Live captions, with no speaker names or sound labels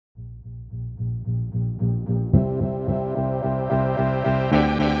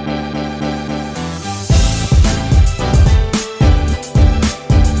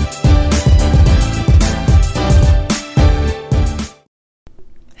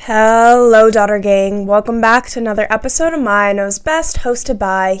Hello, daughter gang. Welcome back to another episode of My Knows Best, hosted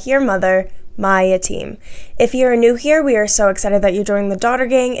by your mother, Maya Team. If you're new here, we are so excited that you joined the daughter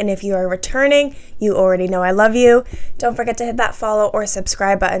gang, and if you are returning, you already know I love you. Don't forget to hit that follow or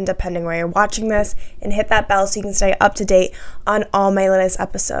subscribe button depending where you're watching this, and hit that bell so you can stay up to date on all my latest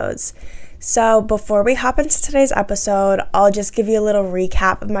episodes. So before we hop into today's episode, I'll just give you a little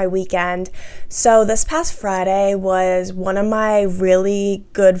recap of my weekend. So this past Friday was one of my really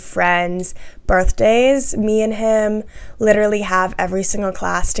good friends' birthdays. Me and him literally have every single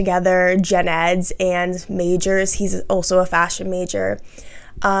class together, gen eds and majors. He's also a fashion major.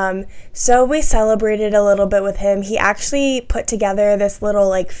 So we celebrated a little bit with him. He actually put together this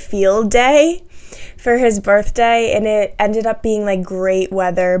little field day for his birthday, and it ended up being great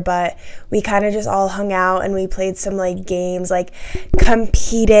weather, but we kind of just all hung out and we played some games,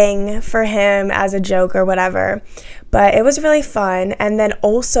 competing for him as a joke or whatever. But it was really fun. And then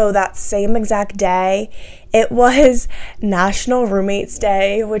also that same exact day, it was National Roommates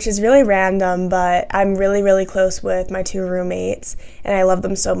Day, which is really random, but I'm really, really close with my two roommates and I love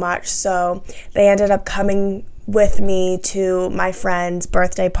them so much. So they ended up coming with me to my friend's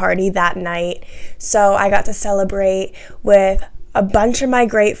birthday party that night. So I got to celebrate with a bunch of my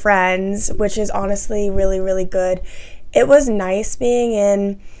great friends, which is honestly really, really good. It was nice being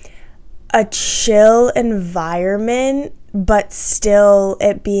in a chill environment, but still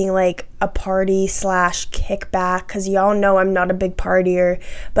it being a party / kickback, because y'all know I'm not a big partier,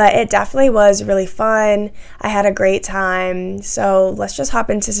 but it definitely was really fun. I had a great time. So let's just hop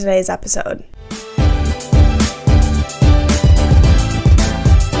into today's episode.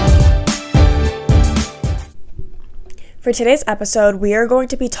 For today's episode, we are going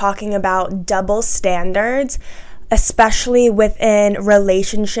to be talking about double standards, especially within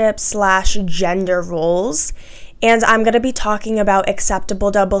relationships / gender roles. And I'm going to be talking about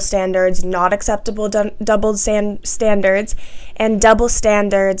acceptable double standards, not acceptable double standards, and double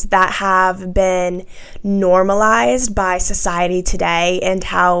standards that have been normalized by society today and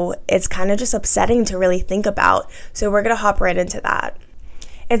how it's kind of just upsetting to really think about. So we're going to hop right into that.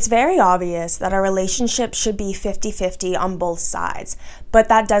 It's very obvious that a relationship should be 50-50 on both sides, but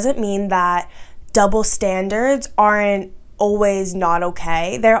that doesn't mean that double standards aren't always not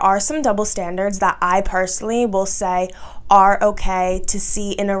okay. There are some double standards that I personally will say are okay to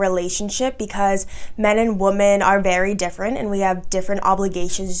see in a relationship, because men and women are very different and we have different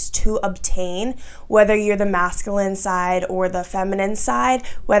obligations to obtain, whether you're the masculine side or the feminine side,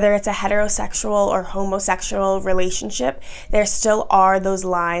 whether it's a heterosexual or homosexual relationship. There still are those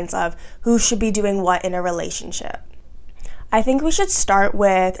lines of who should be doing what in a relationship. I think we should start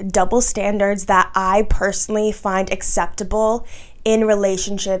with double standards that I personally find acceptable in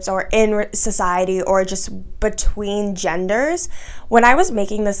relationships or in society or just between genders. When I was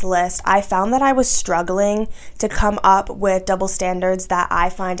making this list, I found that I was struggling to come up with double standards that I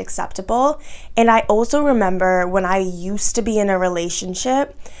find acceptable. And I also remember when I used to be in a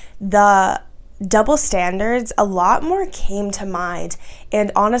relationship, the double standards, a lot more came to mind,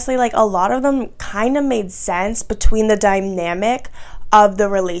 and honestly a lot of them kind of made sense between the dynamic of the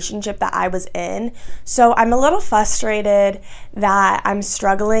relationship that I was in. So I'm a little frustrated that I'm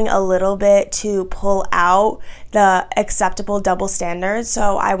struggling a little bit to pull out the acceptable double standards.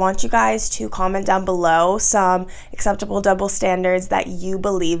 So I want you guys to comment down below some acceptable double standards that you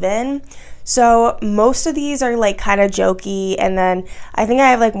believe in. So most of these are kind of jokey, and then I think I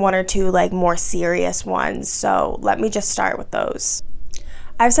have one or two more serious ones. So let me just start with those.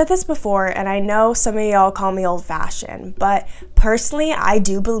 I've said this before, and I know some of y'all call me old-fashioned, but personally, I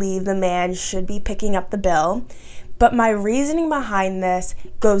do believe the man should be picking up the bill. But my reasoning behind this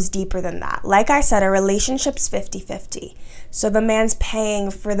goes deeper than that. Like I said, a relationship's 50-50. So the man's paying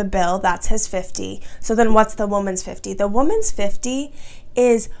for the bill, that's his 50. So then what's the woman's 50? The woman's 50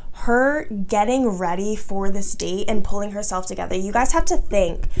 is her getting ready for this date and pulling herself together. You guys have to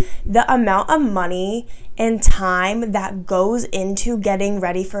think the amount of money and time that goes into getting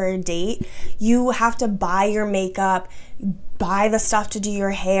ready for a date. You have to buy your makeup, buy the stuff to do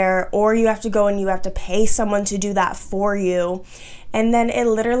your hair, or you have to go and you have to pay someone to do that for you. And then it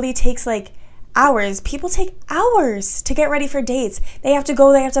literally takes hours. People take hours to get ready for dates. They have to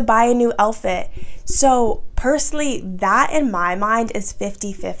go, they have to buy a new outfit. So personally, that in my mind is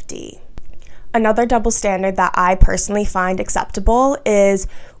 50-50. Another double standard that I personally find acceptable is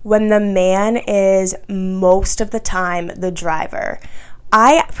when the man is most of the time the driver.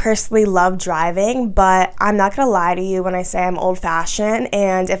 I personally love driving, but I'm not gonna lie to you when I say I'm old-fashioned,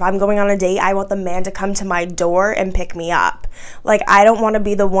 and if I'm going on a date, I want the man to come to my door and pick me up. Like, I don't want to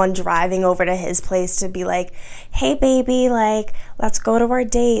be the one driving over to his place to be like, hey baby, like, let's go to our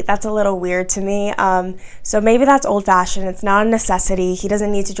date. That's a little weird to me. So maybe that's old-fashioned. It's not a necessity. He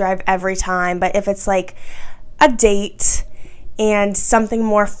doesn't need to drive every time, but if it's like a date and something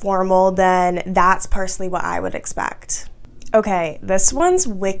more formal, then that's personally what I would expect. Okay, this one's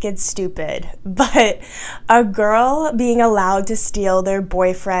wicked stupid, but a girl being allowed to steal their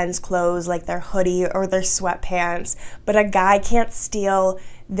boyfriend's clothes, like their hoodie or their sweatpants, but a guy can't steal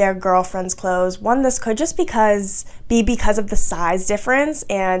their girlfriend's clothes. One, this could just be because of the size difference,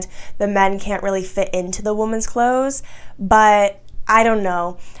 and the men can't really fit into the woman's clothes, but I don't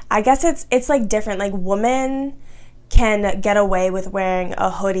know. I guess it's like different. Like, women can get away with wearing a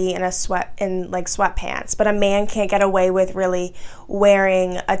hoodie and sweatpants, but a man can't get away with really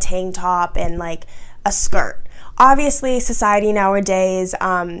wearing a tank top and like a skirt. Obviously, society nowadays,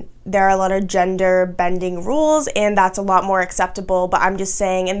 there are a lot of gender bending rules, and that's a lot more acceptable, but I'm just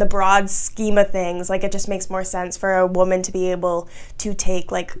saying, in the broad scheme of things, like, it just makes more sense for a woman to be able to take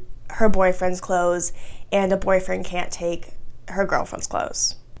like her boyfriend's clothes, and a boyfriend can't take her girlfriend's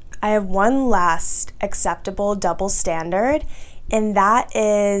clothes. I have one last acceptable double standard, and that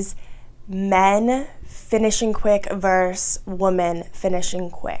is men finishing quick versus women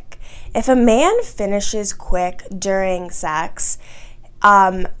finishing quick. If a man finishes quick during sex,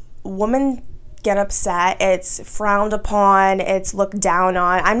 women get upset. It's frowned upon. It's looked down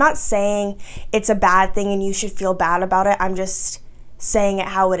on. I'm not saying it's a bad thing and you should feel bad about it. I'm just saying it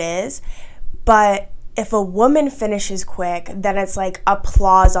how it is. But if a woman finishes quick, then it's like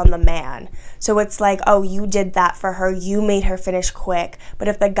applause on the man. So it's like, oh, you did that for her. You made her finish quick. But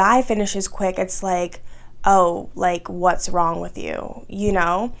if the guy finishes quick, it's like, oh, like, what's wrong with you? You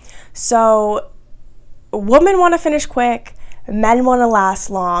know? So women want to finish quick. Men want to last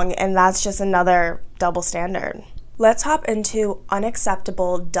long. And that's just another double standard. Let's hop into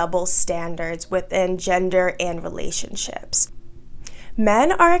unacceptable double standards within gender and relationships.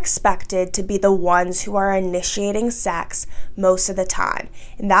 Men are expected to be the ones who are initiating sex most of the time.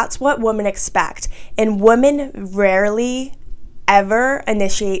 And that's what women expect. And women rarely ever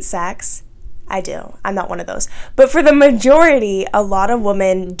initiate sex. I do. I'm not one of those. But for the majority, a lot of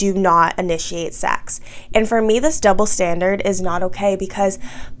women do not initiate sex. And for me, this double standard is not okay, because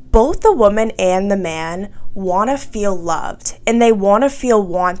both the woman and the man want to feel loved and they want to feel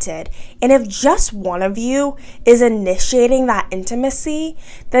wanted. And if just one of you is initiating that intimacy,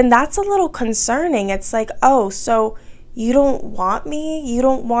 then that's a little concerning. It's like, oh, so you don't want me? You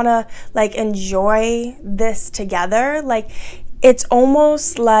don't want to like enjoy this together? Like, it's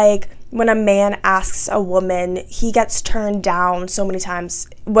almost like when a man asks a woman, he gets turned down so many times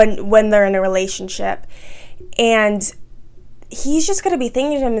when they're in a relationship. And he's just going to be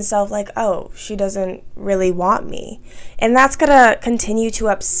thinking to himself like, oh, she doesn't really want me. And that's going to continue to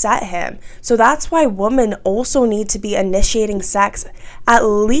upset him. So that's why women also need to be initiating sex at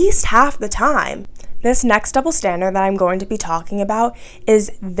least half the time. This next double standard that I'm going to be talking about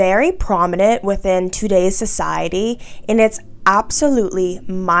is very prominent within today's society, and it's absolutely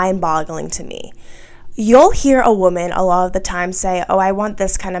mind-boggling to me. You'll hear a woman a lot of the time say, oh, I want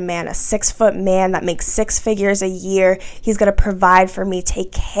this kind of man, a 6-foot man that makes 6 figures a year. He's going to provide for me,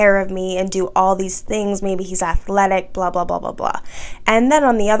 take care of me, and do all these things. Maybe he's athletic, blah, blah, blah, blah, blah. And then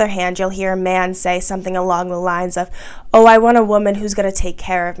on the other hand, you'll hear a man say something along the lines of, oh, I want a woman who's going to take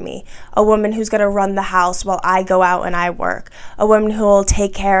care of me, a woman who's going to run the house while I go out and I work, a woman who will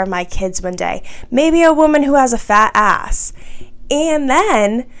take care of my kids one day, maybe a woman who has a fat ass. And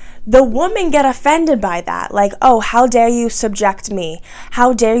then the women get offended by that. Like, oh, how dare you subject me?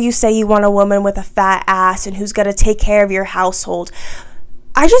 How dare you say you want a woman with a fat ass and who's going to take care of your household?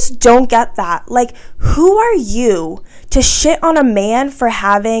 I just don't get that. Like, who are you to shit on a man for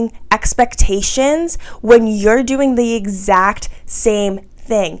having expectations when you're doing the exact same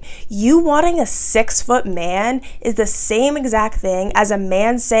thing? You wanting a 6-foot man is the same exact thing as a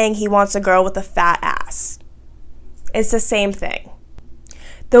man saying he wants a girl with a fat ass. It's the same thing.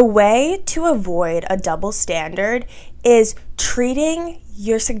 The way to avoid a double standard is treating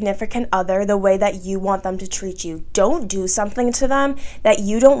your significant other the way that you want them to treat you. Don't do something to them that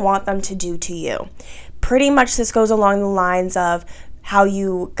you don't want them to do to you. Pretty much this goes along the lines of how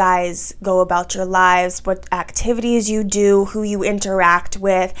you guys go about your lives, what activities you do, who you interact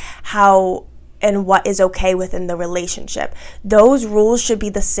with, how and what is okay within the relationship. Those rules should be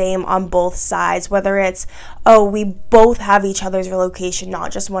the same on both sides, whether it's, oh, we both have each other's location,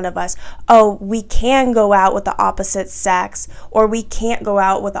 not just one of us. Oh, we can go out with the opposite sex, or we can't go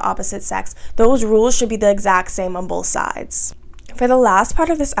out with the opposite sex. Those rules should be the exact same on both sides. For the last part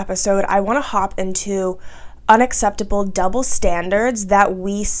of this episode, I want to hop into unacceptable double standards that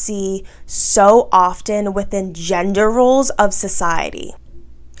we see so often within gender roles of society.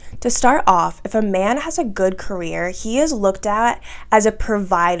 To start off, if a man has a good career, he is looked at as a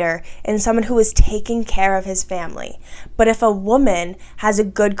provider and someone who is taking care of his family. But if a woman has a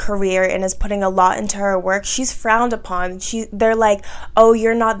good career and is putting a lot into her work, she's frowned upon. They're like, oh,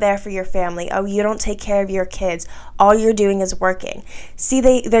 you're not there for your family. Oh, you don't take care of your kids. All you're doing is working. See,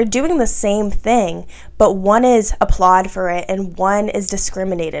 they're doing the same thing, but one is applauded for it and one is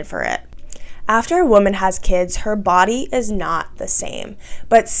discriminated for it. After a woman has kids, her body is not the same,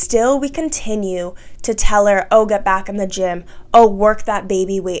 but still we continue to tell her, oh, get back in the gym, oh, work that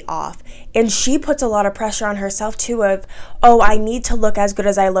baby weight off. And she puts a lot of pressure on herself too of, oh, I need to look as good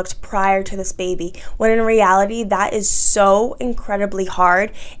as I looked prior to this baby, when in reality that is so incredibly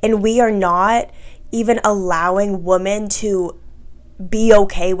hard, and we are not even allowing women to be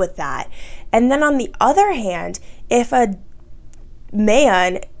okay with that. And then on the other hand, if a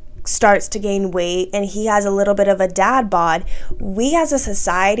man starts to gain weight and he has a little bit of a dad bod, we as a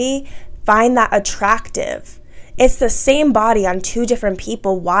society find that attractive. It's the same body on two different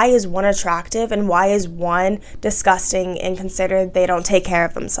people. Why is one attractive and why is one disgusting and considered they don't take care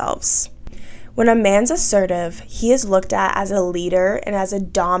of themselves? When a man's assertive, he is looked at as a leader and as a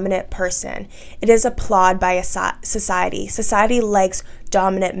dominant person. It is applauded by a society. Society likes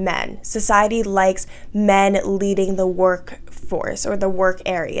dominant men. Society likes men leading the workforce or the work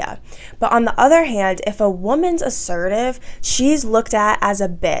area. But on the other hand, if a woman's assertive, she's looked at as a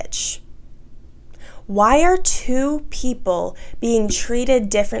bitch. Why are two people being treated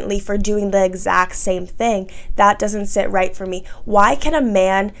differently for doing the exact same thing? That doesn't sit right for me. Why can a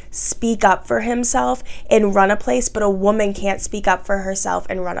man speak up for himself and run a place, but a woman can't speak up for herself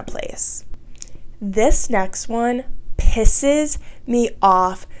and run a place? This next one pisses me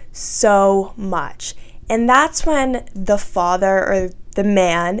off so much. And that's when the father or the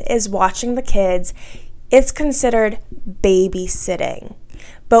man is watching the kids. It's considered babysitting.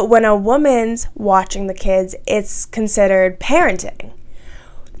 But when a woman's watching the kids, it's considered parenting.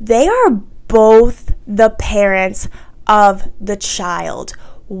 They are both the parents of the child.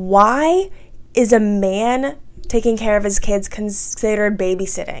 Why is a man taking care of his kids considered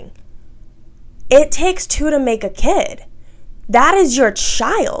babysitting? It takes two to make a kid. That is your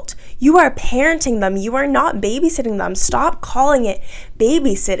child. You are parenting them. You are not babysitting them. Stop calling it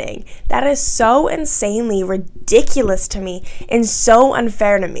babysitting. That is so insanely ridiculous to me and so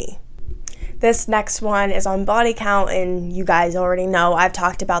unfair to me. This next one is on body count, and you guys already know I've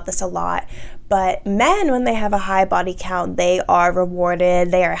talked about this a lot. But men, when they have a high body count, they are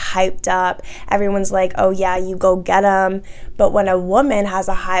rewarded, they are hyped up. Everyone's like, oh yeah, you go get them. But when a woman has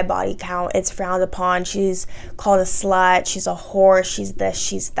a high body count, it's frowned upon. She's called a slut, she's a whore, she's this,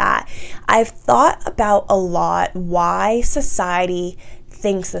 she's that. I've thought about a lot why society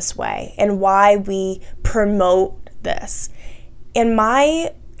thinks this way and why we promote this. And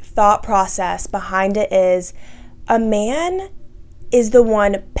my thought process behind it is a man is the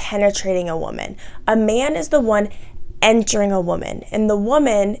one penetrating a woman. A man is the one entering a woman, and the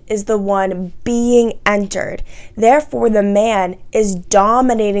woman is the one being entered. Therefore, the man is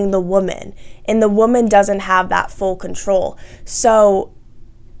dominating the woman, and the woman doesn't have that full control. So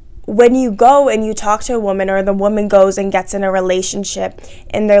when you go and you talk to a woman, or the woman goes and gets in a relationship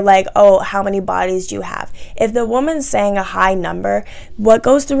and they're like, oh, how many bodies do you have? If the woman's saying a high number, what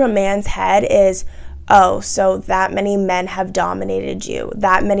goes through a man's head is, oh, so that many men have dominated you.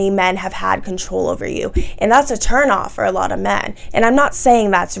 That many men have had control over you. And that's a turnoff for a lot of men. And I'm not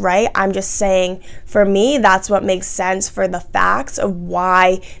saying that's right. I'm just saying, for me, that's what makes sense for the facts of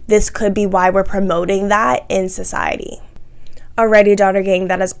why this could be why we're promoting that in society. Alrighty, Daughter Gang,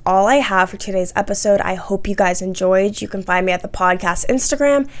 that is all I have for today's episode. I hope you guys enjoyed. You can find me at the podcast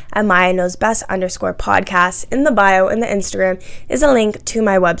Instagram at MayaKnowsBest_podcast. In the bio in the Instagram is a link to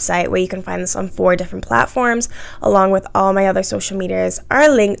my website where you can find this on 4 different platforms, along with all my other social medias are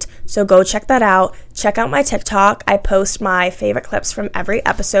linked, so go check that out. Check out my TikTok. I post my favorite clips from every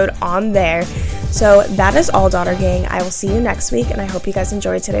episode on there. So that is all, Daughter Gang. I will see you next week, and I hope you guys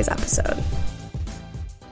enjoyed today's episode.